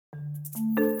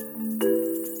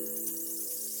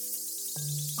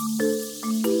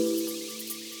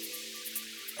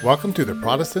Welcome to the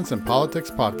Protestants and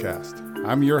Politics Podcast.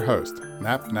 I'm your host,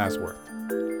 Nap Nasworth.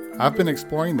 I've been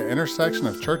exploring the intersection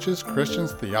of churches,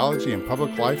 Christians, theology, and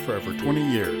public life for over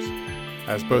 20 years,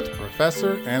 as both a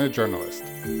professor and a journalist.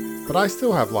 But I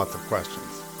still have lots of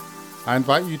questions. I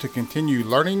invite you to continue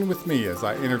learning with me as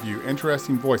I interview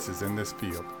interesting voices in this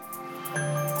field.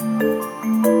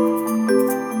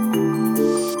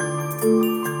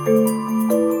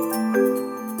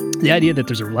 The idea that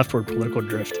there's a leftward political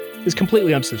drift is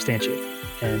completely unsubstantiated.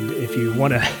 And if you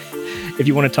want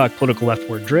to talk political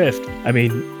leftward drift, I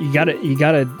mean, you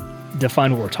gotta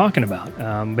define what we're talking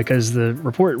about, because the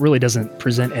report really doesn't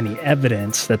present any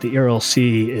evidence that the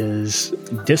ERLC is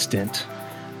distant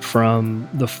from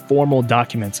the formal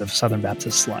documents of Southern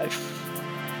Baptist life.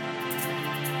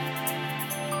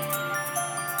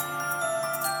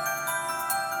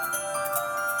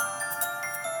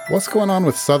 What's going on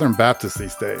with Southern Baptists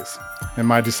these days? In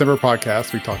my December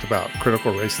podcast, we talked about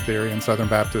critical race theory in Southern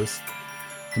Baptists.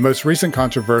 The most recent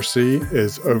controversy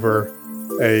is over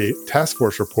a task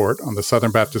force report on the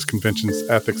Southern Baptist Convention's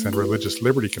Ethics and Religious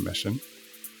Liberty Commission,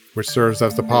 which serves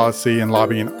as the policy and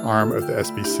lobbying arm of the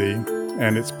SBC,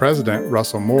 and its president,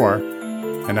 Russell Moore,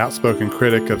 an outspoken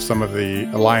critic of some of the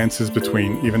alliances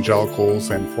between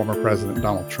evangelicals and former President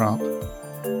Donald Trump.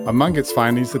 Among its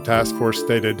findings, the task force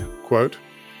stated, quote,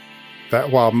 that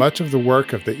while much of the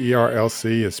work of the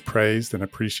ERLC is praised and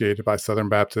appreciated by Southern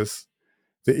Baptists,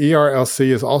 the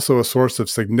ERLC is also a source of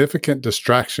significant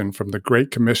distraction from the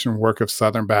Great Commission work of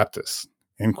Southern Baptists,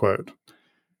 end quote.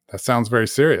 That sounds very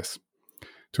serious.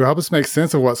 To help us make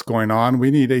sense of what's going on, we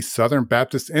need a Southern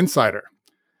Baptist insider.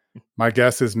 My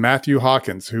guest is Matthew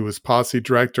Hawkins, who was policy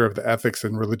director of the Ethics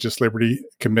and Religious Liberty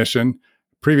Commission,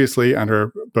 previously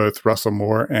under both Russell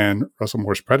Moore and Russell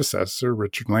Moore's predecessor,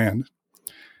 Richard Land.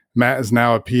 Matt is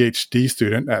now a PhD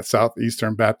student at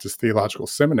Southeastern Baptist Theological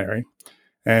Seminary,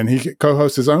 and he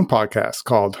co-hosts his own podcast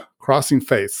called Crossing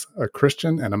Faiths, a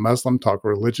Christian and a Muslim talk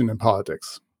religion and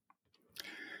politics.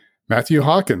 Matthew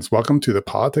Hawkins, welcome to the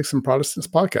Politics and Protestants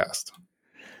Podcast.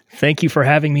 Thank you for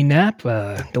having me, Nap.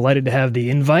 Delighted to have the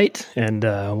invite, and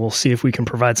we'll see if we can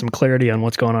provide some clarity on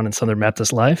what's going on in Southern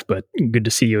Baptist life, but good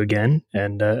to see you again,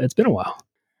 and it's been a while.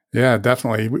 Yeah,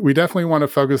 definitely. We definitely want to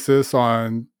focus this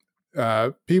on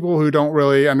people who don't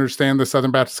really understand the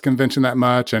Southern Baptist Convention that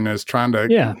much and is trying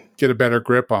to get a better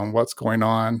grip on what's going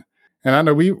on. And I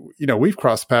know we've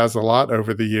crossed paths a lot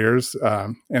over the years,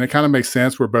 and it kind of makes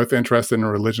sense. We're both interested in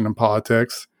religion and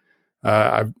politics.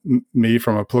 Me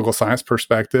from a political science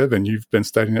perspective, and you've been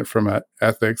studying it from an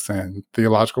ethics and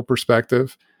theological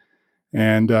perspective.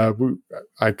 And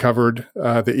I covered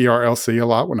the ERLC a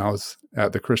lot when I was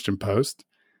at the Christian Post.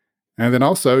 And then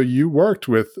also you worked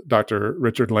with Dr.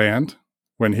 Richard Land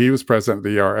when he was president of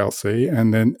the ERLC.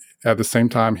 And then at the same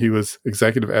time, he was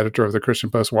executive editor of the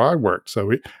Christian Post where I worked.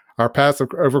 So our paths have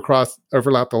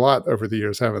overlapped a lot over the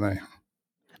years, haven't they?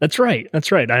 That's right.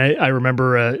 I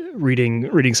remember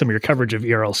reading some of your coverage of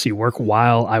ERLC work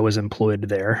while I was employed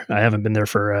there. I haven't been there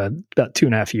for about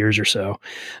 2.5 years or so.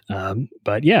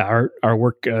 But yeah, our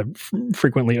work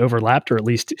frequently overlapped, or at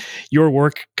least your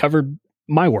work covered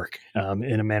my work,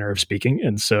 in a manner of speaking.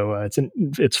 And so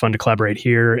it's fun to collaborate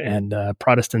here, and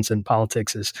Protestants and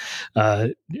politics is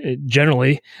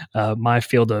generally my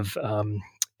field of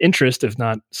interest, if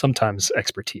not sometimes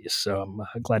expertise. So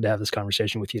I'm glad to have this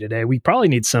conversation with you today. We probably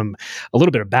need a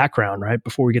little bit of background, right?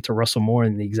 Before we get to Russell Moore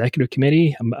and the executive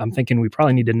committee, I'm thinking we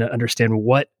probably need to understand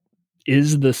what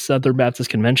is the Southern Baptist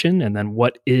Convention, and then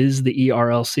what is the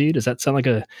ERLC? Does that sound like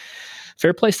a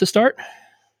fair place to start?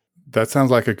 That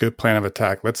sounds like a good plan of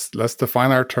attack. Let's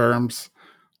define our terms.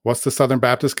 What's the Southern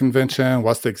Baptist Convention?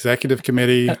 What's the executive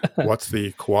committee? What's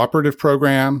the cooperative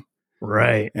program?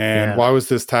 Right. And why was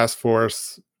this task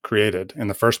force created in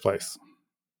the first place?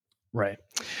 Right.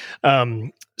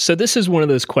 So this is one of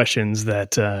those questions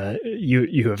that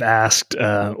you have asked,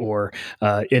 or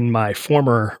in my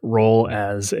former role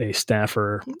as a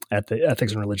staffer at the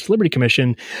Ethics and Religious Liberty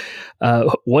Commission,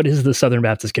 what is the Southern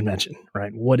Baptist Convention,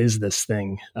 right? What is this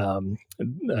thing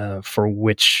for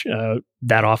which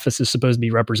that office is supposed to be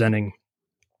representing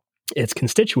its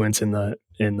constituents in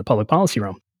the public policy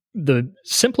realm? The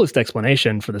simplest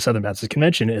explanation for the Southern Baptist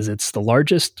Convention is it's the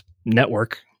largest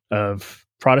network of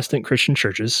Protestant Christian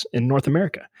churches in North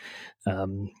America.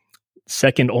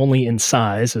 Second only in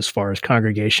size as far as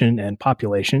congregation and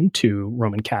population to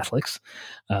Roman Catholics.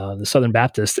 The Southern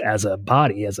Baptists as a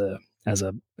body, as a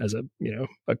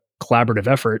collaborative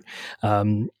effort,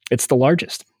 it's the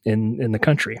largest in the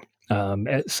country.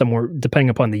 somewhere, depending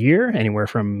upon the year, anywhere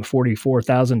from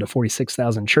 44,000 to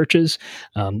 46,000 churches.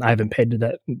 I haven't paid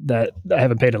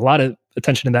a lot of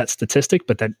attention to that statistic,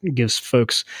 but that gives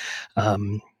folks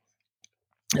kind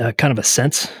of a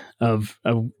sense of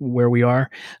where we are.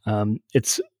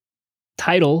 It's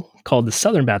title called the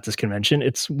Southern Baptist Convention.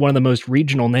 It's one of the most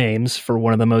regional names for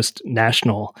one of the most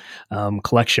national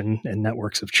collection and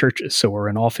networks of churches. So we're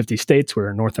in all 50 states,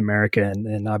 we're in North America,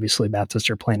 and obviously Baptists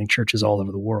are planting churches all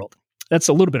over the world. That's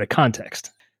a little bit of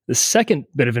context. The second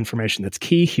bit of information that's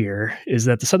key here is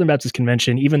that the Southern Baptist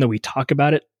Convention, even though we talk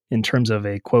about it in terms of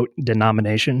a, quote,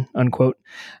 denomination, unquote,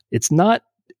 it's not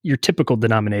your typical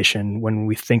denomination when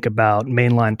we think about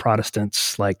mainline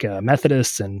Protestants like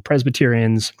Methodists and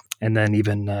Presbyterians, and then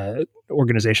even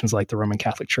organizations like the Roman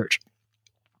Catholic Church.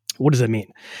 What does that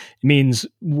mean? It means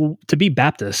to be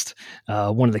Baptist,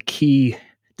 one of the key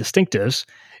distinctives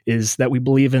is that we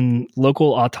believe in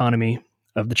local autonomy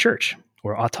of the church,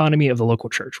 or autonomy of the local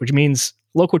church, which means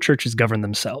local churches govern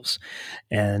themselves.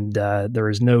 And there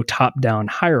is no top-down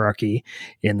hierarchy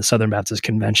in the Southern Baptist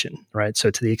Convention, right? So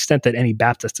to the extent that any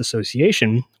Baptist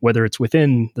association, whether it's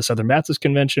within the Southern Baptist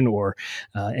Convention or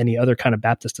any other kind of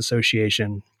Baptist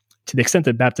association, to the extent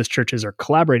that Baptist churches are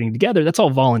collaborating together, that's all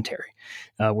voluntary.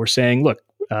 We're saying, look,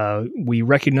 we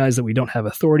recognize that we don't have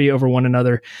authority over one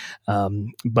another,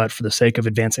 but for the sake of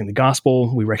advancing the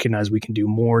gospel, we recognize we can do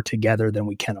more together than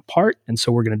we can apart. And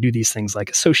so we're going to do these things like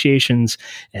associations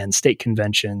and state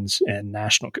conventions and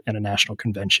a national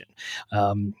convention.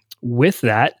 With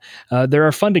that, there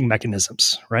are funding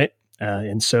mechanisms, right?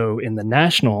 And so in the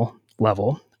national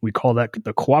level, we call that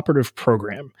the cooperative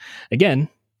program. Again,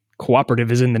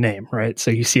 cooperative is in the name, right?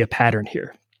 So you see a pattern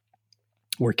here.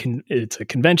 It's a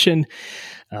convention,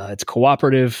 it's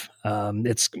cooperative,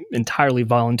 it's entirely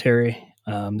voluntary.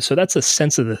 So that's a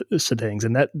sense of the things,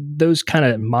 and that those kind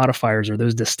of modifiers or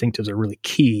those distinctives are really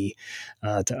key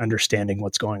to understanding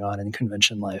what's going on in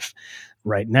convention life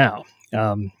right now.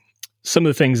 Some of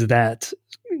the things that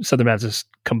Southern Baptists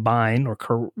combine or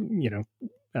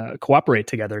cooperate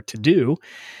together to do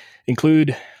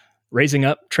include raising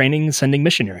up, training, sending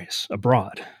missionaries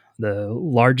abroad. The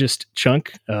largest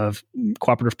chunk of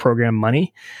cooperative program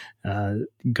money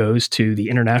goes to the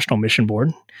International Mission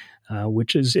Board,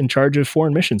 which is in charge of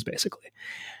foreign missions, basically.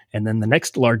 And then the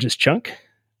next largest chunk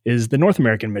is the North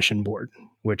American Mission Board,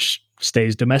 which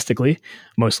stays domestically,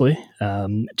 mostly,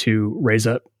 to raise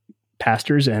up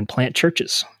pastors and plant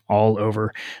churches all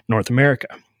over North America.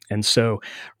 And so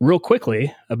real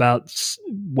quickly, about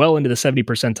well into the 70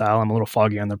 percentile, I'm a little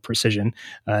foggy on the precision,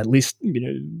 at least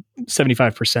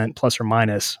 75% plus or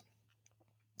minus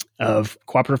of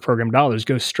cooperative program dollars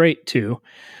go straight to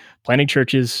planting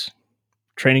churches,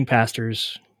 training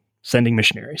pastors, sending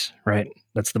missionaries, right?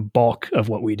 That's the bulk of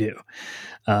what we do.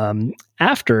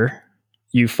 After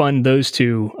you fund those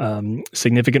two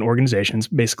significant organizations.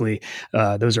 Basically,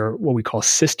 those are what we call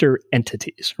sister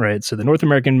entities, right? So the North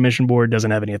American Mission Board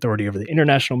doesn't have any authority over the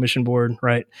International Mission Board,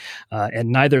 right? And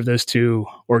neither of those two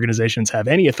organizations have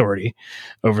any authority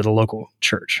over the local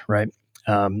church, right?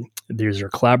 These are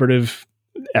collaborative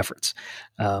efforts.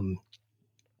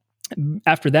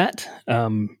 After that,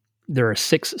 there are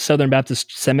 6 Southern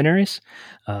Baptist seminaries,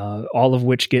 all of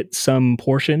which get some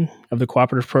portion of the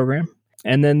cooperative program.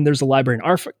 And then there's a library and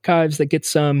archives that get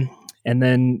some. And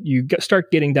then you start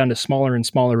getting down to smaller and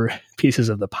smaller pieces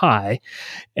of the pie.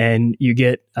 And you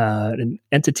get an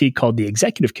entity called the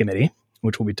Executive Committee,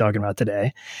 which we'll be talking about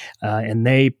today. And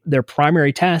their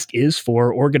primary task is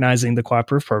for organizing the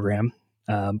cooperative program,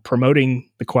 promoting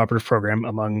the cooperative program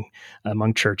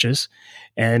among churches,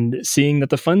 and seeing that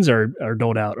the funds are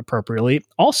doled out appropriately.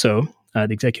 Also,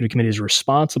 the Executive Committee is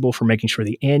responsible for making sure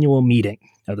the annual meeting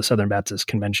of the Southern Baptist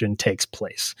Convention takes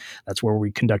place. That's where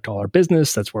we conduct all our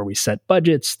business. That's where we set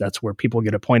budgets. That's where people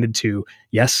get appointed to,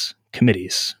 yes,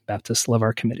 committees. Baptists love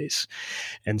our committees.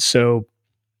 And so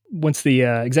once the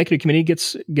Executive Committee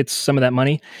gets some of that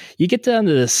money, you get down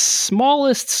to the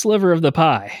smallest sliver of the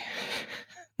pie.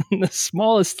 The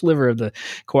smallest sliver of the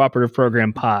cooperative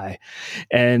program pie.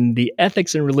 And the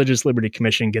Ethics and Religious Liberty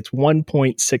Commission gets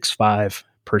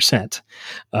 1.65%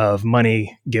 of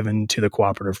money given to the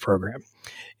cooperative program.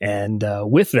 And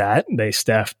with that, they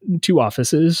staff 2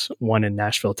 offices, one in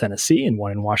Nashville, Tennessee, and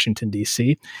one in Washington,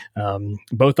 D.C.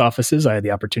 Both offices I had the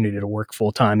opportunity to work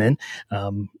full-time in,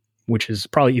 which is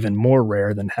probably even more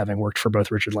rare than having worked for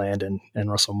both Richard Land and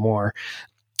Russell Moore.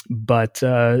 But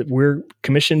we're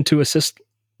commissioned to assist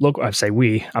local, I say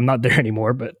we, I'm not there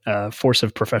anymore, but force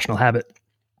of professional habit.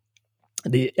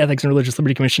 The Ethics and Religious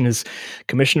Liberty Commission is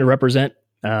commissioned to represent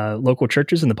local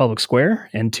churches in the public square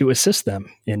and to assist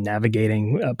them in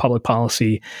navigating public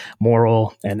policy,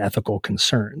 moral, and ethical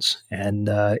concerns. And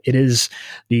it is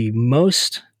the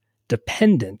most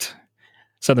dependent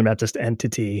Southern Baptist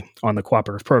entity on the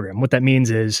cooperative program. What that means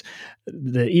is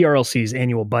the ERLC's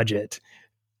annual budget,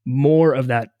 more of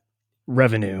that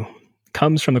revenue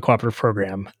comes from the cooperative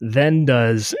program than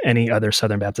does any other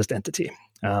Southern Baptist entity.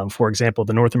 For example,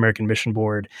 the North American Mission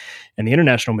Board and the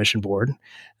International Mission Board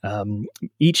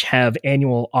each have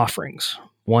annual offerings,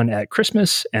 one at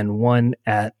Christmas and one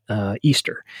at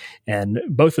Easter. And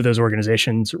both of those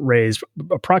organizations raise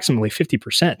approximately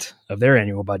 50% of their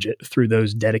annual budget through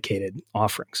those dedicated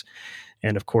offerings.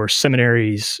 And of course,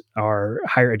 seminaries are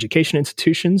higher education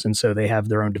institutions, and so they have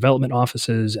their own development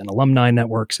offices and alumni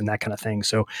networks and that kind of thing.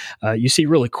 So you see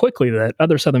really quickly that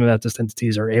other Southern Baptist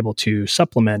entities are able to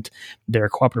supplement their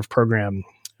cooperative program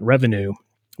revenue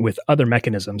with other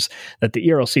mechanisms that the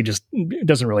ERLC just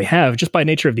doesn't really have, just by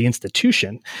nature of the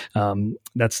institution.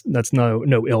 That's no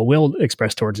ill will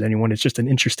expressed towards anyone. It's just an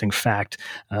interesting fact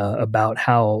about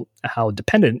how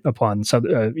dependent upon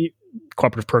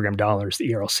cooperative program dollars the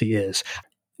ERLC is.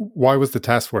 Why was the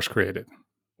task force created?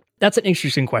 That's an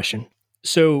interesting question.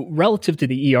 So relative to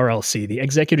the ERLC, the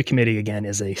executive committee, again,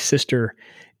 is a sister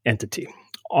entity.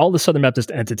 All the Southern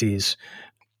Baptist entities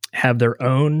have their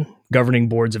own governing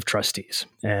boards of trustees,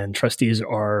 and trustees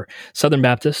are Southern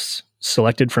Baptists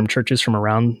selected from churches from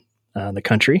around the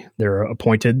country. They're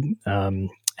appointed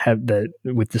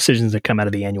with decisions that come out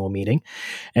of the annual meeting.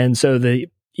 And so the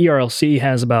ERLC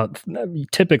has about,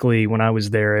 typically when I was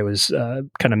there, it was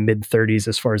kind of mid-30s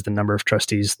as far as the number of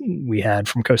trustees we had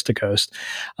from coast to coast.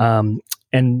 And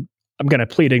I'm going to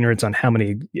plead ignorance on how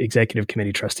many executive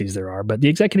committee trustees there are, but the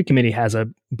executive committee has a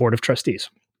board of trustees.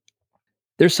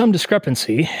 There's some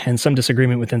discrepancy and some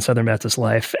disagreement within Southern Baptist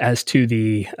life as to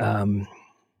the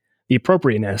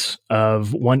appropriateness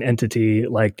of one entity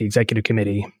like the executive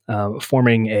committee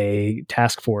forming a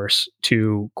task force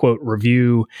to, quote,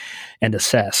 review and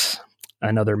assess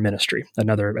another ministry,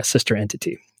 a sister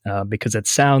entity, because it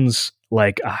sounds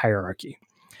like a hierarchy.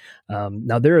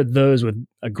 Now, there are those with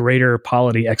a greater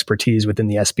polity expertise within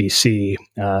the SBC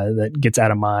that gets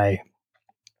out of my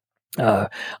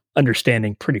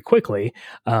understanding pretty quickly.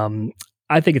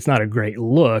 I think it's not a great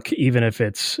look, even if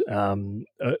it's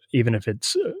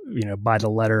by the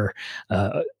letter,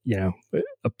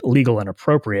 legal and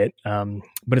appropriate.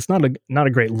 But it's not a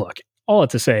great look. All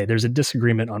to say, there's a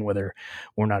disagreement on whether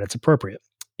or not it's appropriate.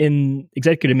 In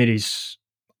executive committee's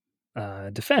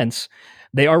defense,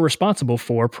 they are responsible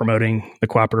for promoting the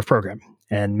cooperative program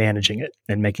and managing it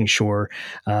and making sure,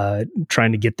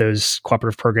 trying to get those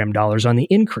cooperative program dollars on the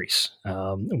increase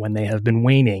when they have been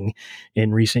waning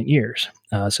in recent years.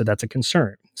 So that's a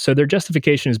concern. So their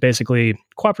justification is basically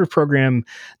cooperative program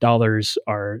dollars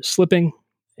are slipping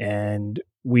and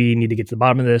we need to get to the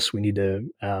bottom of this. We need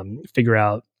to figure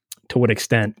out to what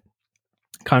extent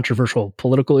controversial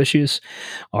political issues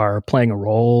are playing a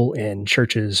role in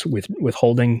churches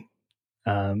withholding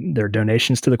their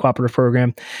donations to the cooperative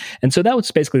program. And so that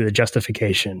was basically the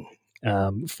justification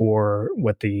for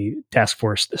what the task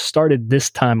force started this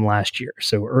time last year.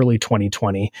 So early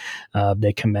 2020,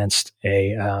 they commenced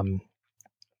a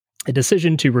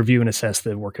decision to review and assess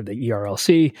the work of the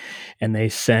ERLC, and they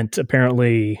sent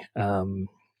apparently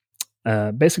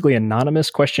basically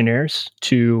anonymous questionnaires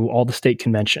to all the state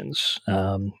conventions.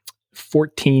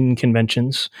 14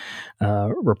 conventions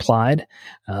replied.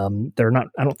 They're not,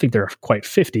 I don't think there are quite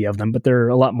 50 of them, but there are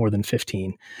a lot more than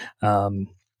 15.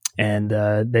 And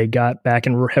they got back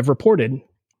and have reported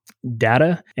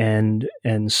data and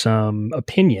some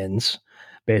opinions,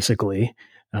 basically,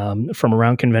 from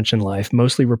around convention life,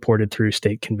 mostly reported through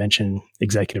state convention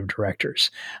executive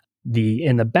directors.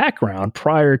 In the background,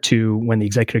 prior to when the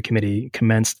executive committee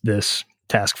commenced this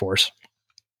task force,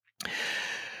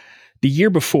 the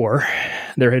year before,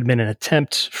 there had been an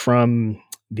attempt at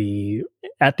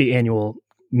the annual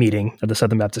meeting of the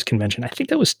Southern Baptist Convention. I think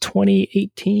that was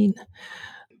 2018.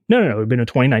 No, it would have been in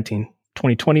 2019.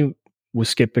 2020 was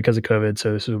skipped because of COVID,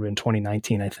 so this would have been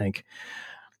 2019, I think.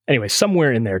 Anyway,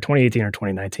 somewhere in there, 2018 or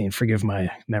 2019, forgive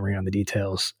my memory on the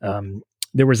details,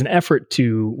 there was an effort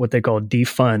to what they call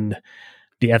defund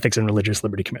the Ethics and Religious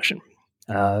Liberty Commission.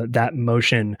 That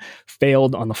motion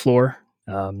failed on the floor.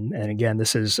 And again,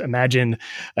 imagine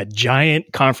a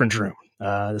giant conference room.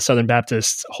 The Southern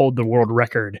Baptists hold the world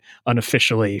record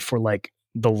unofficially for like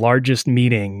the largest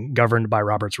meeting governed by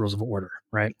Robert's Rules of Order,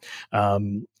 right?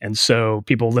 And so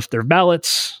people lift their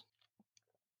ballots,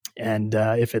 and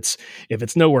if it's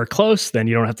nowhere close, then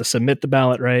you don't have to submit the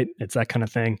ballot, right? It's that kind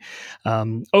of thing.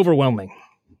 Overwhelming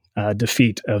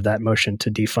defeat of that motion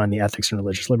to defund the Ethics and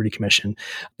Religious Liberty Commission.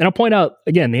 And I'll point out,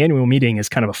 again, the annual meeting is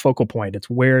kind of a focal point. It's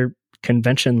where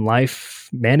convention life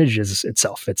manages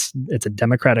itself. It's a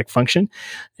democratic function,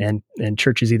 and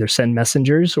churches either send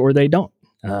messengers or they don't.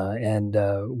 And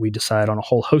we decide on a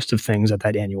whole host of things at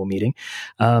that annual meeting.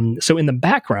 So in the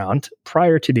background,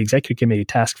 prior to the executive committee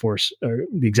task force, or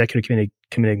the executive committee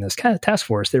committing this task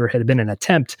force, there had been an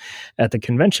attempt at the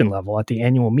convention level, at the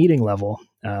annual meeting level,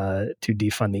 to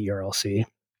defund the ERLC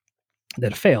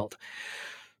that failed.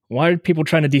 Why are people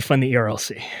trying to defund the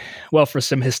ERLC? Well, for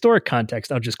some historic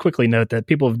context, I'll just quickly note that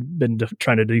people have been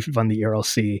trying to defund the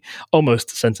ERLC almost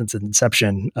since its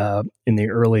inception in the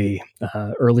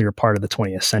earlier part of the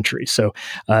 20th century. So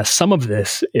some of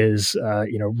this is,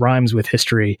 rhymes with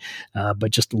history,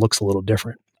 but just looks a little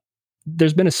different.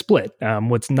 There's been a split.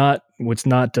 What's not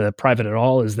private at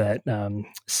all is that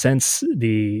since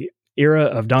the era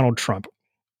of Donald Trump,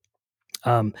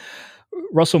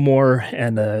 Russell Moore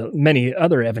and many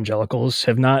other evangelicals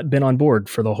have not been on board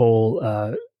for the whole,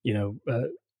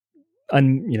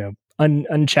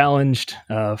 unchallenged,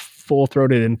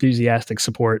 full-throated, enthusiastic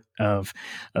support of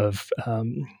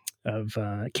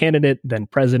candidate, then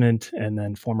president, and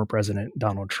then former President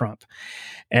Donald Trump.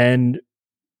 And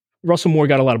Russell Moore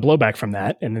got a lot of blowback from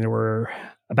that, and there were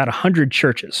about 100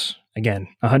 churches. Again,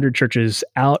 100 churches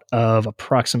out of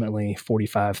approximately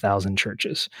 45,000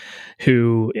 churches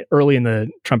who early in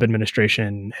the Trump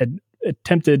administration had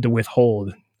attempted to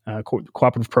withhold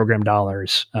cooperative program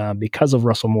dollars because of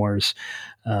Russell Moore's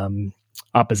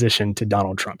opposition to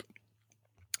Donald Trump.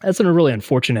 That's a really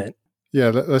unfortunate. Yeah,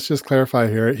 let's just clarify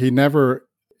here. He never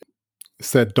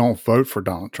said don't vote for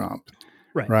Donald Trump.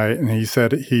 Right. And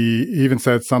he even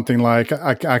said something like,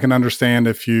 I can understand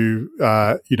if you,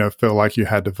 feel like you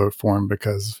had to vote for him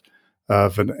because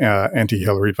of an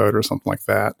anti-Hillary vote or something like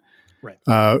that. Right.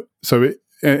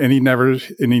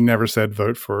 He never said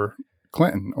vote for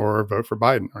Clinton or vote for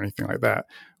Biden or anything like that,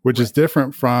 which is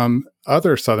different from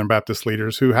other Southern Baptist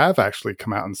leaders who have actually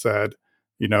come out and said,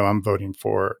 I'm voting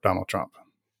for Donald Trump.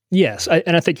 Yes.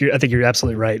 I think you're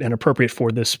absolutely right, and appropriate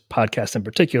for this podcast in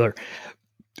particular.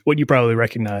 What you probably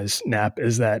recognize, Knapp,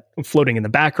 is that floating in the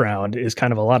background is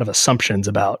kind of a lot of assumptions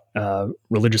about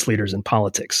religious leaders in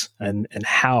politics and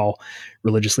how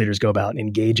religious leaders go about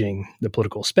engaging the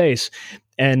political space.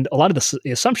 And a lot of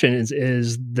the assumption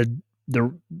is the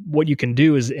what you can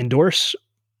do is endorse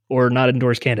or not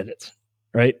endorse candidates,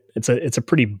 right? It's a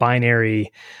pretty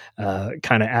binary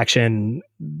kind of action.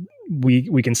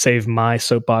 We can save my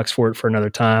soapbox for it for another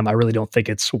time. I really don't think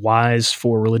it's wise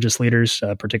for religious leaders,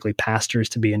 particularly pastors,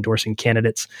 to be endorsing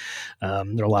candidates. There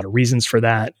are a lot of reasons for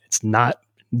that.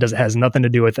 It has nothing to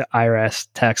do with the IRS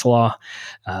tax law.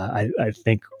 I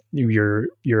think you're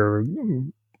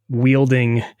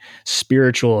wielding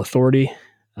spiritual authority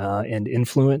and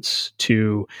influence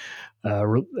to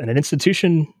an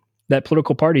institution that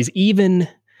political parties, even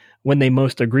when they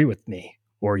most agree with me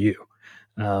or you,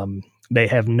 they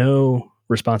have no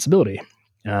responsibility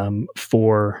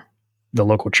for the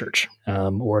local church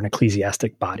or an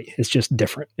ecclesiastic body. It's just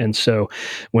different. And so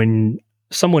when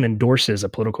someone endorses a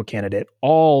political candidate,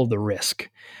 all the risk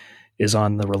is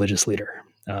on the religious leader.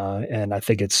 And I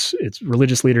think it's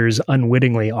religious leaders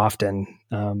unwittingly often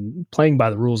playing by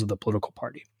the rules of the political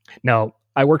party. Now,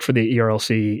 I worked for the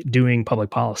ERLC doing public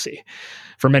policy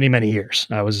for many, many years.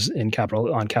 I was on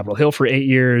Capitol Hill for 8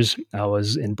 years. I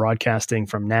was in broadcasting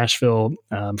from Nashville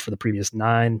for the previous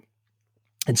 9.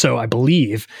 And so I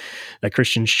believe that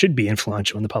Christians should be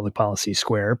influential in the public policy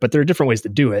square, but there are different ways to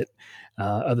do it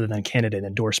other than candidate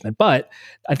endorsement. But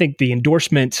I think the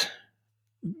endorsement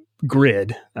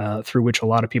grid through which a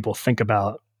lot of people think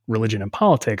about religion and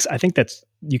politics, I think it's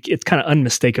kind of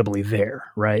unmistakably there,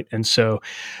 right? And so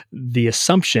the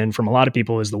assumption from a lot of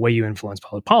people is the way you influence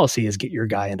public policy is get your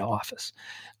guy into office.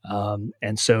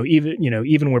 And so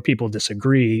even where people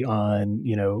disagree on,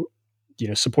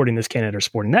 supporting this candidate or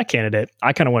supporting that candidate,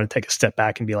 I kind of want to take a step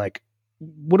back and be like,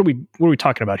 what are we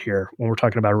talking about here when we're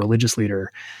talking about a religious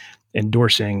leader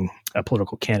endorsing a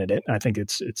political candidate? I think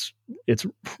it's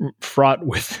fraught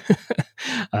with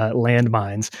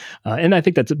landmines, and I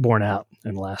think that's borne out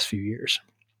in the last few years.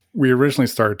 We originally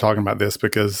started talking about this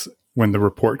because when the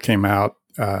report came out,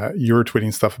 you were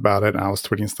tweeting stuff about it, and I was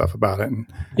tweeting stuff about it,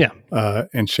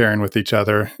 and sharing with each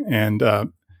other. And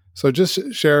so,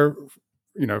 just share,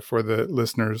 for the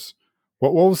listeners,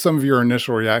 what was some of your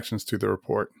initial reactions to the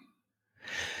report?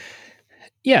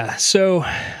 Yeah, so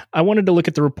I wanted to look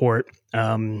at the report,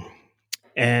 and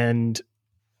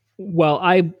while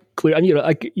I clear. You know,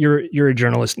 like you're a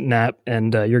journalist, Nap,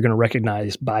 and you're going to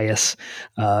recognize bias.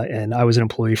 And I was an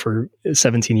employee for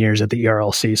 17 years at the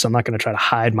ERLC, so I'm not going to try to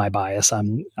hide my bias.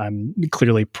 I'm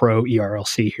clearly pro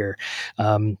ERLC here.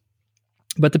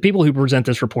 But the people who present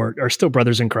this report are still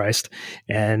brothers in Christ,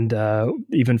 and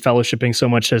even fellowshipping so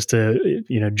much as to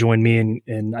join me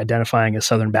in identifying as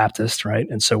Southern Baptist, right?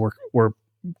 And so we're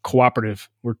cooperative.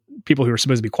 We're people who are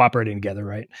supposed to be cooperating together,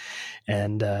 right?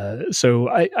 And so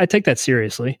I take that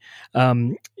seriously.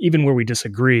 Even where we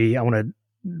disagree, I want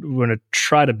to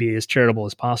try to be as charitable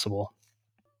as possible.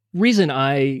 Reason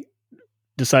I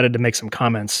decided to make some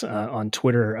comments on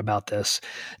Twitter about this.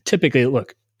 Typically,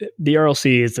 look, the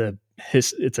RLC is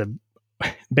it's a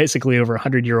basically over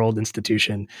 100-year-old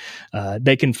institution.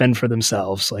 They can fend for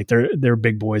themselves. Like they're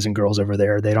big boys and girls over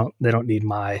there. They don't need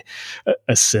my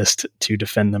assist to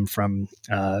defend them from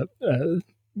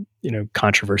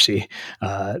controversy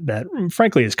that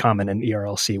frankly is common in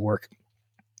ERLC work.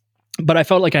 But I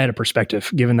felt like I had a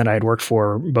perspective, given that I had worked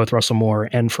for both Russell Moore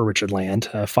and for Richard Land,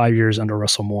 5 years under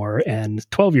Russell Moore and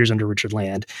 12 years under Richard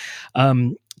Land,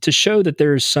 to show that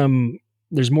there's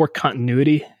more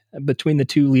continuity between the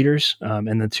two leaders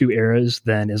and the two eras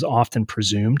than is often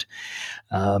presumed.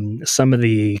 Some of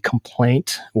the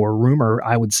complaint or rumor,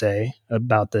 I would say,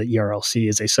 about the ERLC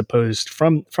is a supposed,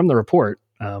 from the report,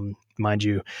 mind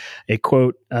you, a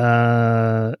quote,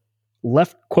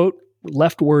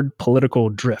 leftward political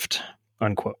drift,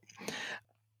 unquote.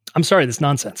 I'm sorry, that's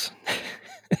nonsense.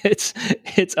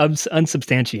 It's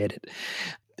unsubstantiated.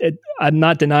 I'm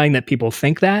not denying that people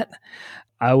think that.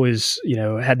 I was,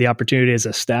 had the opportunity as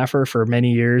a staffer for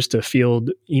many years to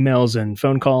field emails and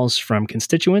phone calls from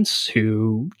constituents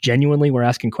who genuinely were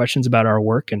asking questions about our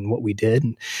work and what we did.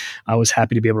 And I was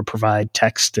happy to be able to provide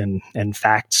text and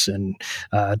facts and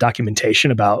documentation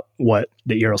about what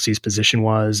the ERLC's position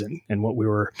was and what we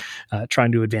were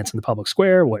trying to advance in the public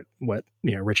square, what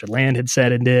Richard Land had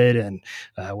said and did, and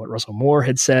what Russell Moore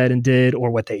had said and did, or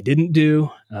what they didn't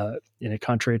do,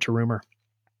 contrary to rumor.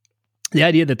 The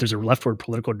idea that there's a leftward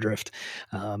political drift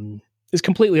is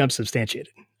completely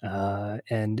unsubstantiated.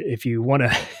 And if you want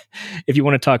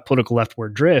to talk political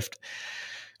leftward drift,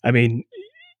 I mean,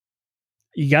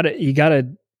 you gotta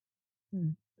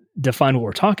define what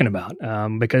we're talking about,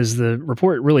 because the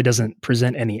report really doesn't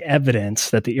present any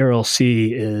evidence that the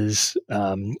ERLC is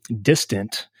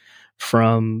distant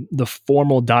from the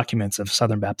formal documents of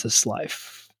Southern Baptist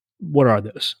life. What are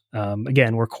those?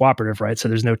 Again, we're cooperative, right? So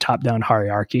there's no top-down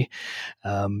hierarchy.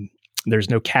 There's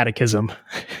no catechism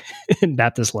in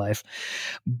Baptist life,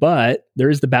 but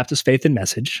there is the Baptist Faith and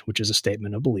Message, which is a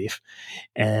statement of belief,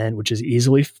 and which is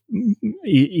easily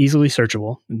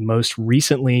searchable. Most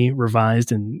recently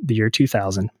revised in the year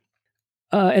 2000,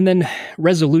 and then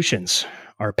resolutions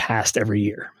are passed every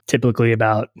year, typically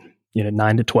about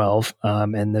 9 to 12,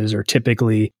 and those are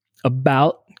typically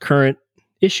about current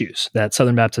issues that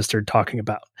Southern Baptists are talking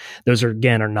about. Those are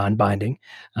non-binding.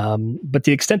 But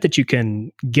the extent that you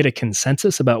can get a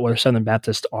consensus about where Southern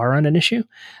Baptists are on an issue,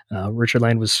 Richard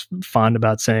Land was fond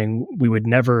about saying we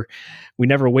never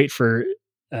wait for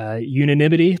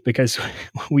unanimity because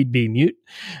we'd be mute.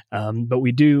 But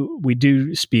we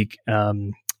do speak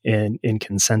in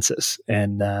consensus.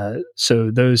 And so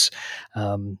those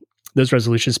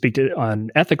resolutions speak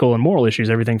on ethical and moral issues,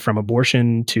 everything from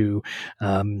abortion to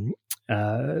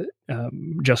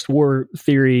just war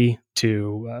theory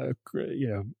to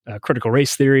critical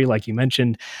race theory, like you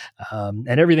mentioned, and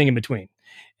everything in between.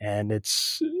 And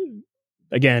it's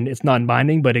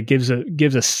non-binding, but it gives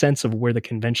a sense of where the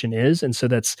convention is, and so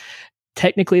that's.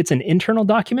 Technically, it's an internal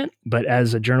document, but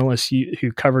as a journalist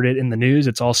who covered it in the news,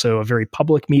 it's also a very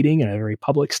public meeting and a very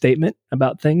public statement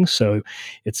about things. So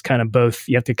it's kind of both.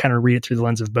 You have to kind of read it through the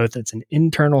lens of both. It's an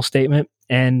internal statement,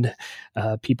 and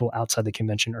people outside the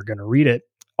convention are going to read it.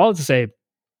 All to say,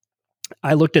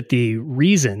 I looked at the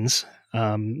reasons.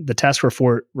 The task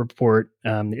report, the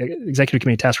Executive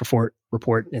Committee task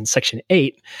report in Section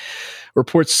 8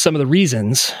 reports some of the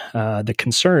reasons, the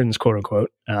concerns, quote unquote,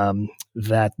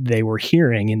 that they were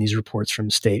hearing in these reports from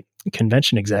state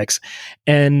convention execs,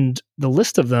 and the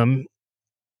list of them.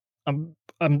 I'm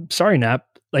sorry, Nap.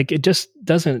 Like it just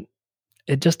doesn't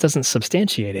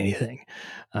substantiate anything.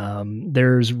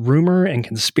 There's rumor and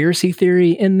conspiracy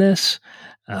theory in this.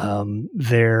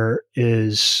 There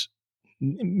is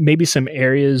maybe some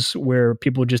areas where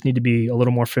people just need to be a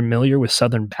little more familiar with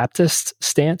Southern Baptist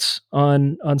stance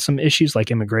on some issues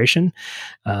like immigration,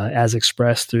 as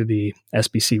expressed through the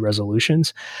SBC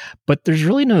resolutions. But there's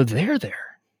really no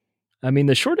there. I mean,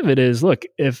 the short of it is, look,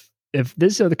 if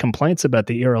these are the complaints about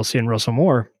the ERLC and Russell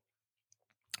Moore,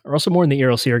 Russell Moore and the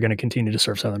ERLC are going to continue to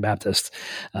serve Southern Baptists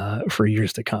for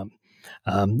years to come.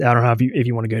 I don't know if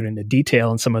you want to go into detail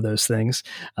on some of those things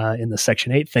in the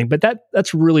Section 8 thing, but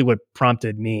that's really what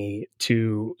prompted me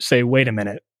to say, wait a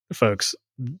minute, folks,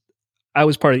 I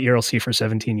was part of the ERLC for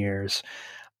 17 years.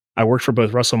 I worked for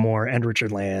both Russell Moore and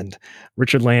Richard Land.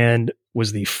 Richard Land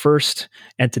was the first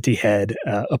entity head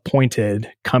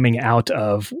appointed coming out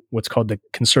of what's called the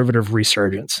conservative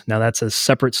resurgence. Now, that's a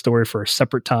separate story for a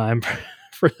separate time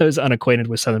for those unacquainted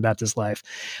with Southern Baptist life,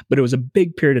 but it was a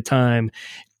big period of time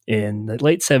in the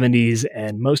late 70s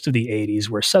and most of the 80s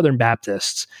where Southern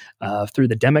Baptists, through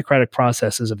the democratic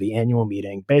processes of the annual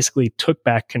meeting, basically took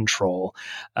back control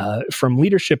from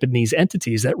leadership in these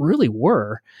entities that really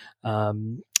were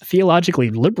theologically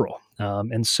liberal.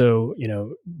 And so,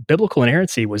 biblical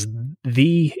inerrancy was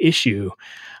the issue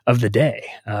of the day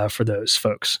for those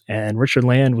folks. And Richard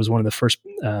Land was one of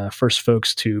the first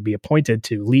folks to be appointed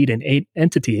to lead an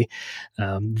entity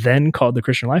then called the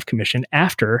Christian Life Commission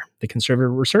after the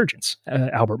conservative resurgence.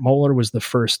 Albert Mohler was the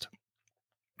first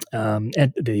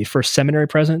seminary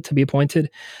president to be appointed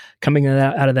coming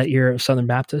out of that era of Southern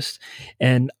Baptist.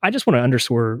 And I just want to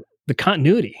underscore the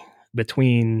continuity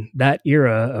between that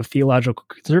era of theological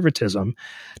conservatism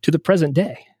to the present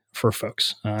day for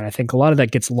folks. And I think a lot of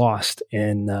that gets lost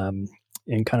in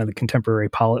kind of the contemporary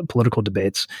political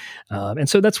debates. And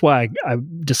so that's why I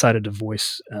decided to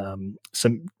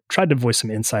tried to voice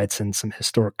some insights and some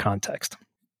historic context.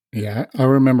 Yeah, I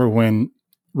remember when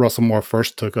Russell Moore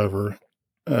first took over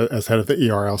as head of the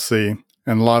ERLC,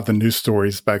 and a lot of the news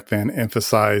stories back then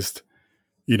emphasized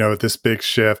this big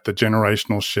shift, the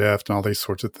generational shift, and all these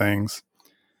sorts of things.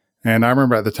 And I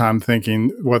remember at the time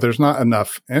thinking, well, there's not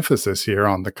enough emphasis here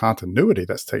on the continuity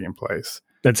that's taking place.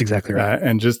 That's exactly right.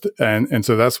 And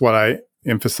so that's what I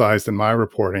emphasized in my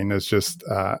reporting is just,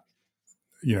 the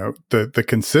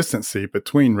consistency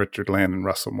between Richard Land and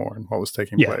Russell Moore and what was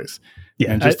taking place.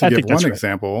 Yeah. And just to give one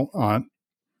example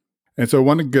and so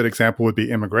one good example would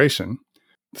be immigration.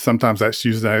 Sometimes that's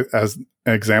used as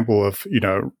an example of,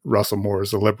 Russell Moore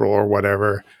is a liberal or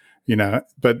whatever,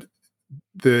 but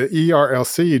the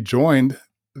ERLC joined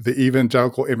the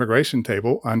evangelical immigration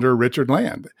table under Richard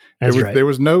Land. There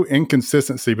was no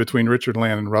inconsistency between Richard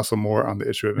Land and Russell Moore on the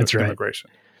issue of immigration.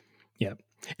 Yeah.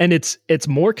 And it's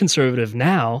more conservative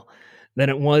now than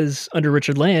it was under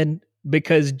Richard Land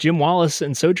because Jim Wallace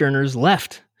and Sojourners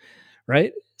left,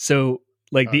 right? So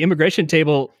the immigration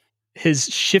table has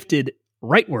shifted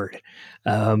rightward,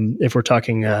 if we're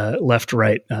talking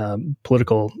left-right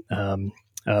political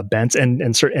bents,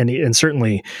 and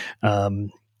certainly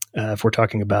if we're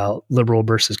talking about liberal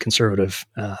versus conservative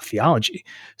theology.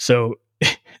 So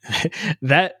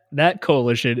that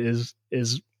coalition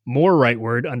is more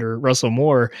rightward under Russell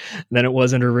Moore than it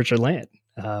was under Richard Land,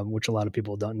 which a lot of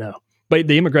people don't know. But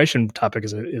the immigration topic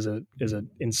is an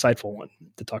insightful one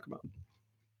to talk about.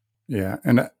 Yeah,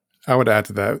 and I would add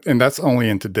to that, and that's only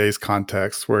in today's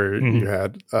context where you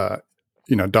had,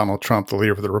 Donald Trump, the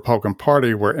leader of the Republican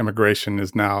Party, where immigration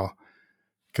is now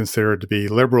considered to be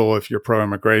liberal. If you're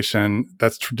pro-immigration,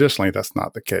 that's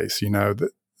not the case.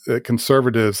 The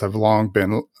conservatives have long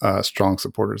been strong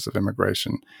supporters of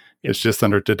immigration. Yep. It's just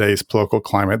under today's political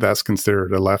climate, that's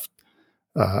considered a left.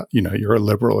 You're a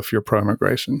liberal if you're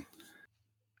pro-immigration.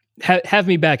 Have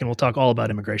me back, and we'll talk all about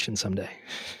immigration someday.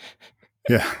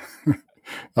 Yeah.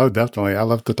 Oh, definitely. I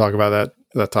love to talk about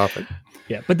that topic.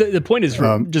 Yeah. But the point is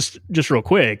just real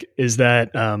quick is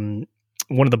that one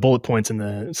of the bullet points in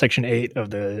the Section 8 of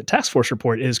the task force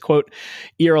report is, quote,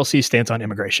 ERLC stance on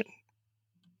immigration.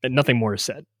 And nothing more is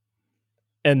said.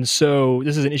 And so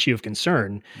this is an issue of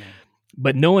concern,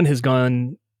 but no one has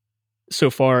gone so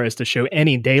far as to show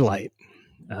any daylight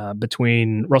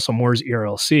between Russell Moore's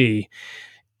ERLC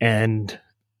and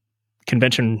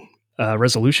convention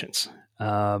resolutions.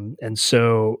 And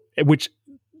so, which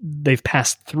they've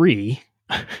passed 3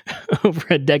 over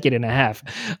a decade and a half.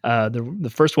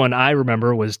 The first one I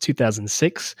remember was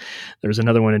 2006. There was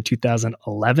another one in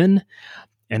 2011.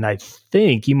 And I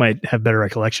think you might have better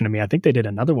recollection of me. I think they did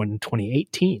another one in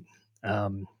 2018.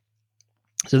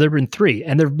 So there have been 3,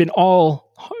 and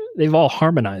they've all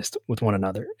harmonized with one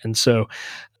another. And so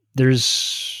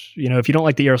there's, if you don't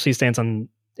like the ERLC stance on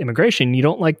immigration, you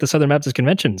don't like the Southern Baptist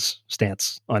Convention's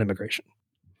stance on immigration.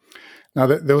 Now,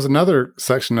 there was another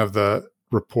section of the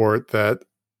report that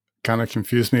kind of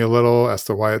confused me a little as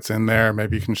to why it's in there.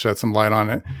 Maybe you can shed some light on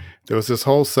it. There was this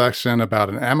whole section about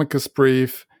an amicus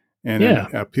brief in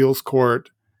an appeals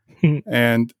court,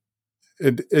 and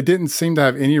it didn't seem to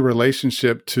have any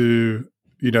relationship to,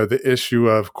 the issue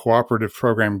of cooperative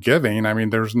program giving. I mean,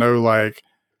 there's no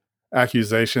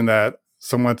accusation that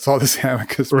someone saw this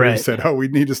amicus brief Right. and said, oh, we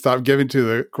need to stop giving to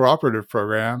the cooperative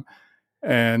program.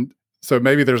 And so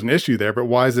maybe there's an issue there, but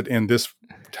why is it in this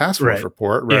task force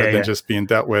report rather than just being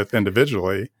dealt with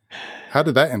individually? How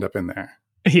did that end up in there?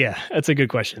 Yeah, that's a good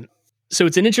question. So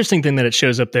it's an interesting thing that it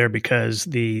shows up there because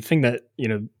the thing that,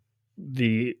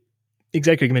 the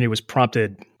executive committee was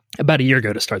prompted about a year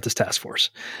ago to start this task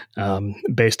force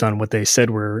based on what they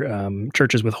said were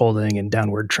churches withholding and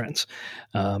downward trends.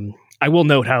 I will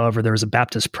note, however, there was a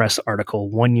Baptist Press article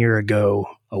 1 year ago,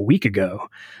 a week ago,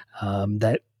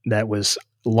 that was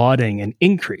lauding an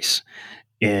increase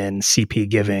in CP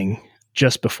giving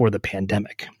just before the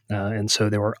pandemic. And so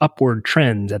there were upward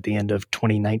trends at the end of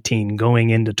 2019 going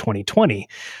into 2020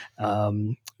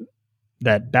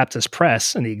 that Baptist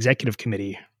Press and the executive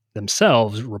committee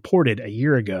themselves reported a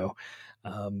year ago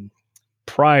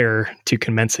prior to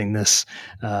commencing this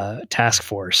task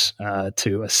force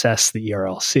to assess the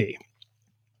ERLC.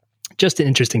 Just an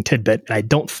interesting tidbit. I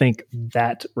don't think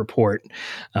that report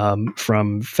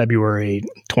from February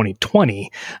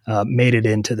 2020 made it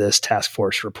into this task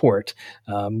force report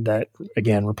that,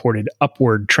 again, reported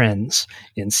upward trends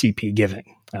in CP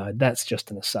giving. That's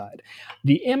just an aside.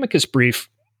 The amicus brief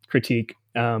critique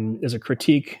is a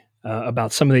critique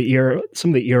about some of the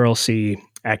ERLC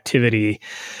activity.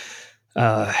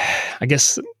 I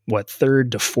guess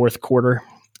third to fourth quarter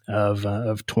of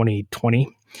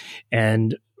 2020,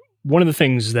 and one of the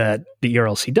things that the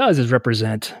ERLC does is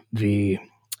represent the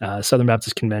Southern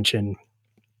Baptist Convention,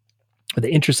 or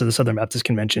the interests of the Southern Baptist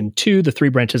Convention, to the three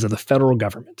branches of the federal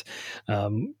government.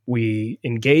 We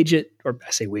engage it, or I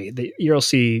say we, the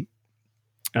ERLC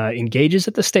engages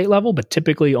at the state level, but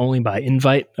typically only by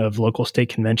invite of local state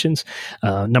conventions.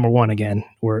 Number one, again,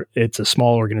 it's a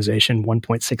small organization,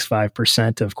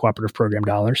 1.65% of cooperative program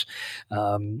dollars.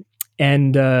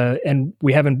 And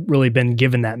we haven't really been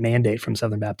given that mandate from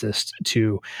Southern Baptist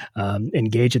to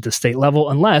engage at the state level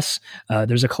unless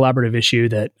there's a collaborative issue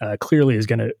that clearly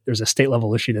there's a state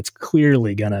level issue that's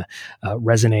clearly going to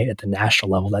resonate at the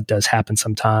national level. That does happen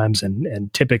sometimes,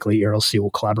 and typically ERLC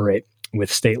will collaborate with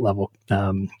state level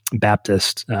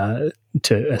Baptist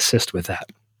to assist with that.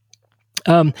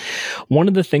 One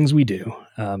of the things we do,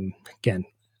 again,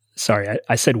 sorry,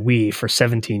 I said we for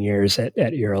 17 years at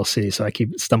ERLC, so I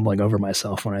keep stumbling over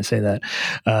myself when I say that.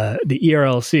 The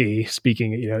ERLC,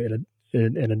 speaking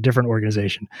in a different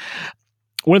organization,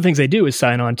 one of the things they do is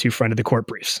sign on to front of the court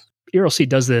briefs. ERLC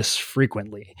does this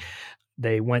frequently.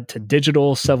 They went to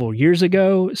digital several years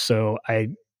ago, so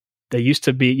they used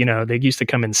to be, they used to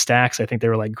come in stacks. I think they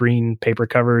were like green paper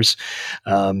covers.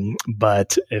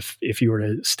 But if you were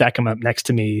to stack them up next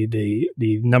to me,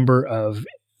 the number of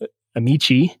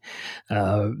amici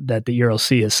that the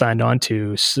ERLC has signed on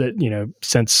to,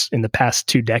 since in the past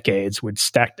 2 decades would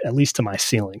stack at least to my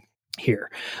ceiling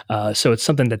here. So it's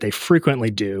something that they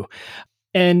frequently do.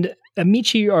 And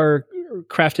amici are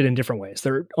crafted in different ways.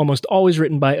 They're almost always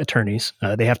written by attorneys.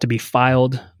 They have to be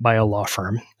filed by a law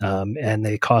firm, and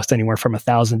they cost anywhere from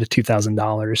 $1,000 to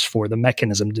 $2,000 for the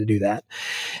mechanism to do that.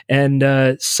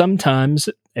 And sometimes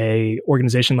a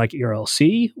organization like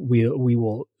ERLC,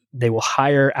 they will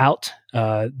hire out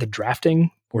the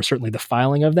drafting or certainly the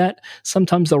filing of that.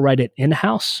 Sometimes they'll write it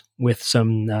in-house with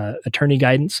some attorney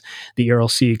guidance. The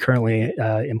ERLC currently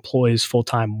employs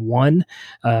full-time one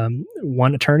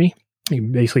attorney,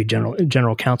 basically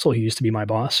general counsel. He used to be my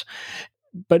boss.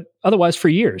 But otherwise, for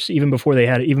years, even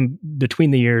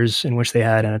between the years in which they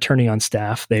had an attorney on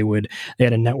staff, they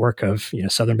had a network of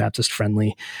Southern Baptist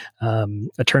friendly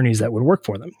attorneys that would work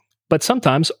for them. But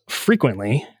sometimes,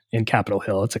 frequently, in Capitol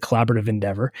Hill, it's a collaborative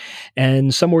endeavor,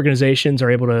 and some organizations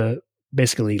are able to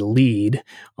basically lead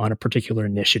on a particular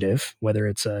initiative, whether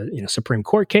it's a Supreme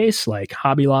Court case like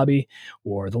Hobby Lobby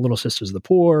or the Little Sisters of the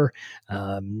Poor,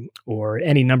 or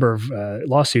any number of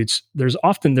lawsuits. There's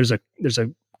a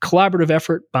collaborative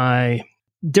effort by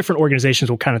different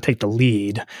organizations will kind of take the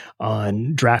lead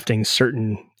on drafting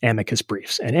certain amicus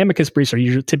briefs, and amicus briefs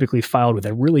are typically filed with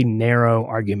a really narrow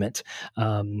argument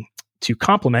to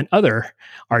complement other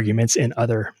arguments in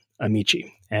other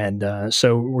amici. And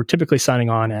so we're typically signing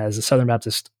on as a Southern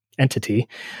Baptist entity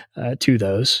to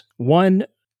those. One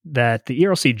that the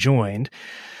ERLC joined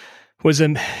was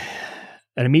an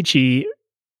amici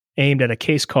aimed at a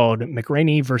case called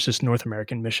McRaney versus North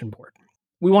American Mission Board.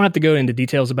 We won't have to go into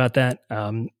details about that.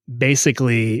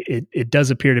 Basically, it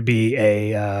does appear to be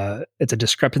it's a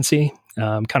discrepancy,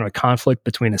 kind of a conflict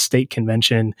between a state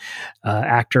convention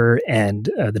actor and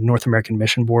the North American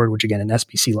Mission Board, which again, in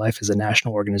SBC Life is a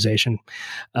national organization.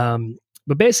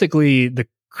 But basically, the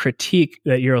critique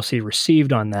that ERLC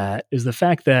received on that is the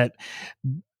fact that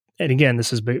again,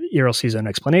 this is ERLC's own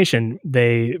explanation.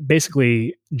 They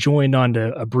basically joined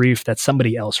onto a brief that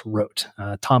somebody else wrote,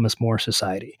 Thomas More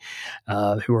Society,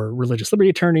 who are religious liberty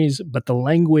attorneys. But the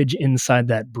language inside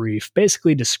that brief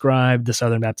basically described the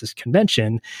Southern Baptist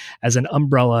Convention as an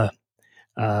umbrella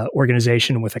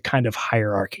organization with a kind of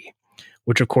hierarchy,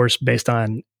 which, of course, based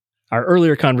on our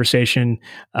earlier conversation,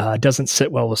 doesn't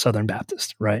sit well with Southern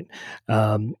Baptist, right?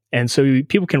 And so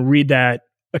people can read that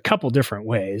a couple different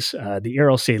ways. The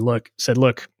ERLC said,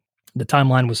 look, the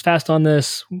timeline was fast on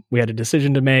this. We had a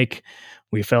decision to make.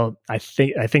 We felt, I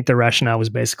think the rationale was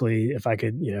basically, if I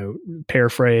could,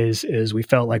 paraphrase, is we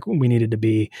felt like we needed to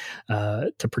be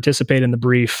to participate in the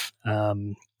brief,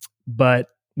 but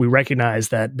we recognize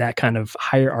that kind of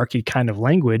hierarchy kind of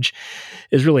language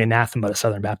is really anathema to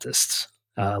Southern Baptists'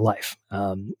 life,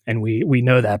 and we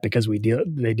know that because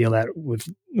they deal that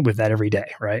with that every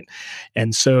day, right?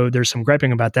 And so there's some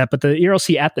griping about that, but the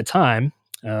ERLC at the time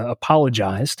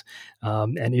apologized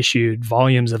and issued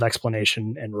volumes of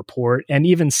explanation and report, and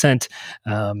even sent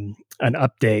an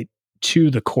update to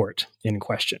the court in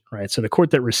question, right? So the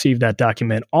court that received that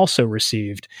document also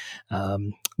received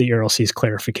the ERLC's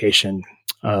clarification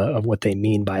of what they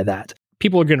mean by that.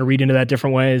 People are going to read into that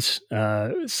different ways.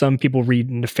 Some people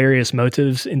read nefarious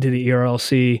motives into the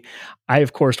ERLC. I,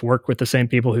 of course, work with the same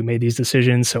people who made these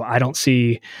decisions, so I don't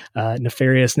see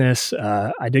nefariousness.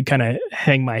 I did kind of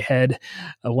hang my head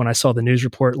when I saw the news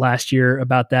report last year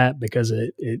about that, because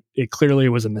it clearly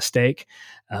was a mistake.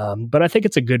 But I think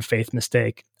it's a good faith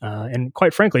mistake. And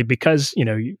quite frankly, because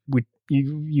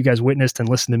you guys witnessed and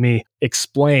listened to me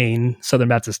explain Southern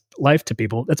Baptist life to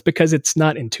people, that's because it's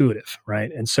not intuitive,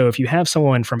 right? And so if you have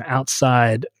someone from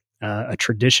outside a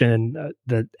tradition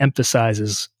that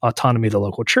emphasizes autonomy of the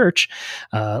local church,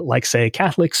 like say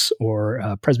Catholics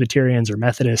or Presbyterians or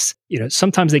Methodists,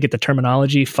 sometimes they get the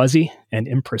terminology fuzzy and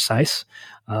imprecise,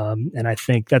 and I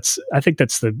think that's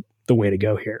the way to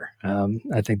go here.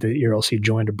 I think the ERLC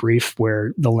joined a brief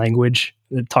where the language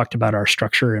that talked about our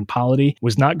structure and polity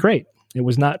was not great. It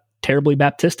was not terribly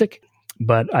Baptistic,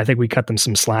 but I think we cut them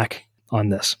some slack on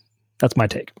this. That's my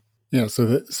take. Yeah. So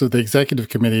the executive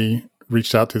committee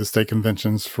reached out to the state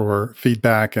conventions for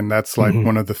feedback, and that's like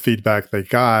one of the feedback they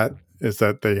got is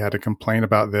that they had to complain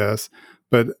about this.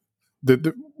 But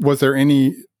was there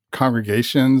any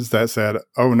congregations that said,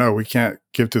 "Oh no, we can't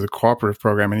give to the cooperative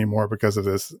program anymore because of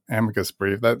this amicus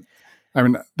brief"? That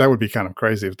would be kind of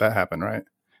crazy if that happened, right?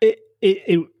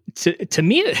 To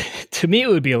me, it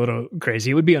would be a little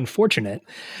crazy. It would be unfortunate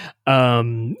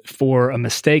for a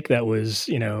mistake that was,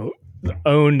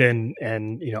 owned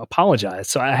and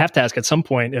apologized. So I have to ask at some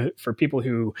point for people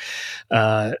who,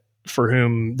 for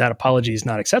whom that apology is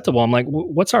not acceptable. I'm like,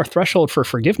 what's our threshold for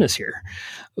forgiveness here,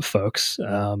 folks?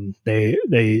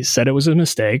 They said it was a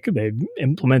mistake. They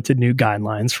implemented new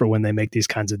guidelines for when they make these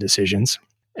kinds of decisions.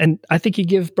 And I think you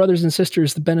give brothers and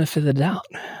sisters the benefit of the doubt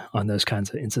on those kinds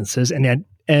of instances.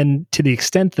 And to the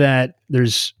extent that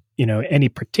there's, any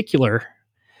particular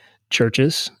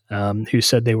churches who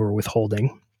said they were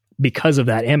withholding because of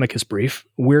that amicus brief,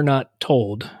 we're not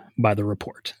told by the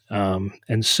report.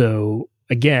 And so,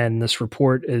 again, this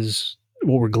report is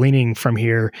what we're gleaning from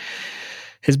here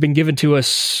has been given to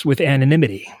us with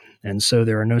anonymity. And so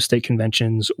there are no state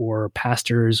conventions or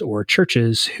pastors or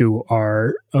churches who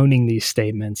are owning these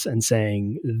statements and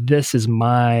saying, this is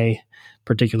my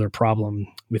particular problem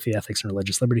with the Ethics and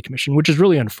Religious Liberty Commission, which is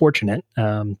really unfortunate,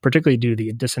 particularly due to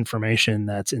the disinformation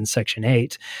that's in Section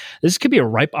 8. This could be a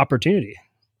ripe opportunity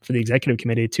for the executive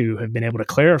committee to have been able to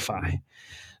clarify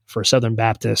for Southern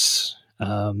Baptists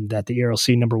that the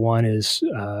ERLC, number one, is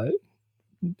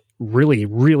really,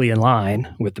 really in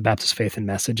line with the Baptist faith and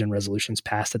message and resolutions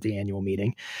passed at the annual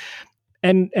meeting,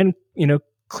 and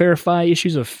clarify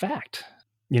issues of fact.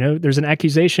 There's an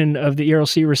accusation of the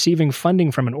ERLC receiving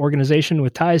funding from an organization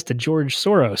with ties to George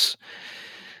Soros.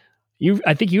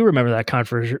 I think you remember that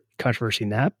controversy,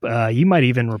 Knapp. You might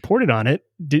even reported on it.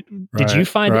 Did you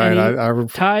find any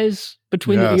ties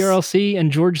between the ERLC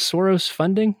and George Soros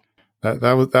funding?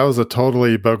 That was a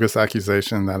totally bogus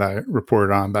accusation that I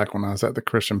reported on back when I was at the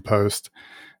Christian Post,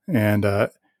 and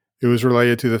it was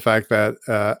related to the fact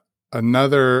that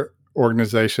another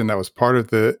organization that was part of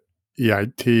the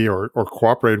EIT or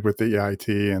cooperated with the EIT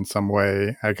in some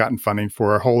way had gotten funding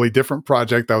for a wholly different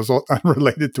project that was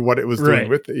unrelated to what it was doing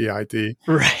with the EIT.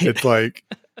 Right.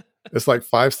 It's like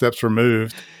 5 steps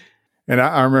removed. And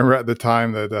I remember at the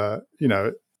time that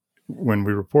when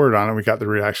we reported on it, we got the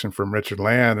reaction from Richard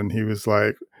Land, and he was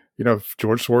like, if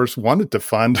George Soros wanted to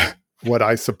fund what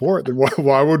I support, then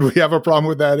why would we have a problem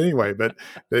with that anyway? But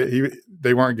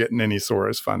they weren't getting any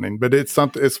Soros funding. But it's one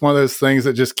of those things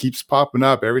that just keeps popping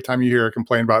up every time you hear a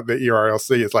complaint about the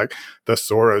ERLC. It's like the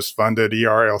Soros funded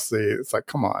ERLC. It's like,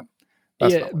 come on.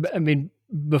 I mean,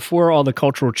 before all the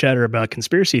cultural chatter about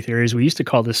conspiracy theories, we used to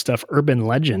call this stuff urban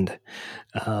legend.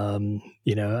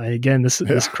 Again,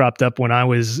 this cropped up when I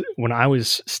was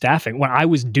staffing, when I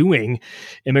was doing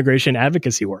immigration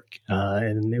advocacy work,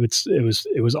 and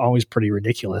it was always pretty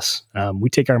ridiculous. We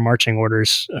take our marching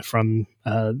orders from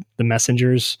the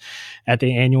messengers at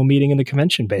the annual meeting of the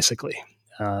convention, basically,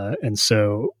 and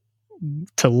so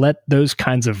to let those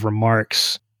kinds of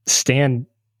remarks stand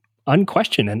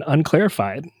unquestioned and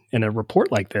unclarified in a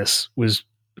report like this was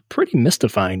pretty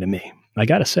mystifying to me, I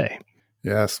got to say.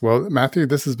 Yes. Well, Matthew,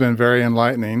 this has been very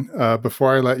enlightening.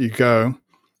 Before I let you go,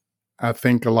 I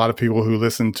think a lot of people who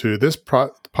listen to this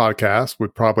podcast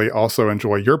would probably also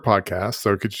enjoy your podcast.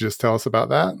 So could you just tell us about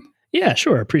that? Yeah,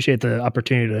 sure. Appreciate the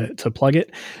opportunity to plug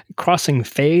it. Crossing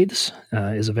Fades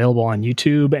is available on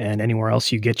YouTube and anywhere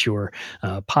else you get your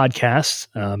podcasts.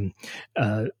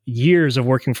 Years of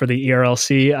working for the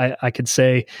ERLC, I could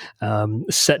say,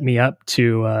 set me up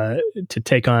to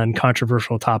take on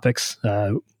controversial topics.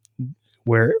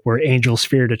 Where angels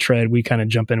fear to tread, we kind of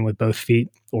jump in with both feet,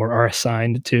 or are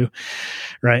assigned to,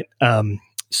 right?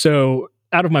 So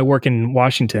out of my work in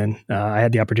Washington, I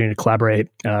had the opportunity to collaborate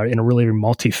in a really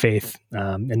multi-faith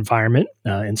environment.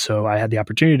 And so I had the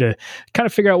opportunity to kind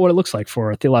of figure out what it looks like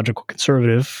for a theological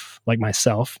conservative like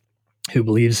myself, who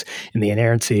believes in the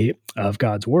inerrancy of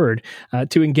God's word,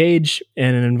 to engage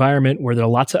in an environment where there are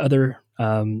lots of other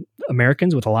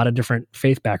Americans with a lot of different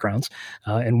faith backgrounds.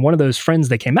 And one of those friends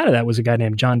that came out of that was a guy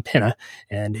named John Pinna,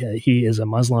 and he is a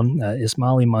Muslim,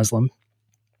 Ismaili Muslim,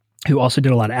 who also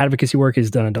did a lot of advocacy work.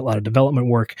 He's done a lot of development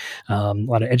work, a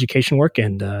lot of education work,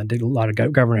 and did a lot of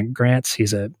government grants.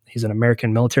 He's an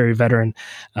American military veteran.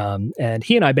 And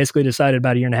he and I basically decided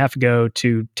about a year and a half ago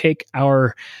to take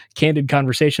our candid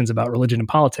conversations about religion and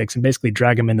politics and basically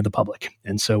drag them into the public.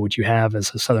 And so what you have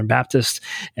is a Southern Baptist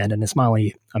and an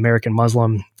Ismaili American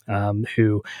Muslim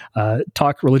who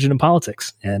talk religion and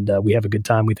politics, and we have a good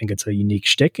time. We think it's a unique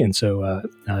shtick, and so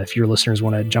if your listeners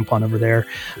want to jump on over there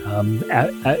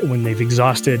when they've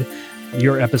exhausted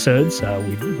your episodes,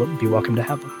 we'd be welcome to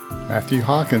have them. Matthew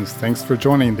Hawkins, thanks for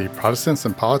joining the Protestants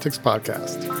and Politics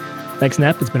podcast. Thanks,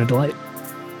 Nap. It's been a delight.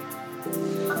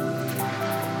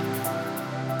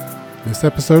 This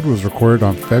episode was recorded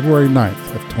on February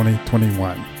 9th of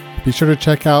 2021. Be sure to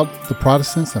check out the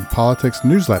Protestants and Politics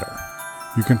newsletter.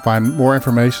 You can find more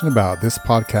information about this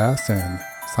podcast and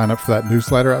sign up for that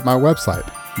newsletter at my website,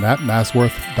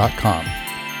 natmasworth.com.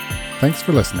 Thanks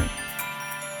for listening.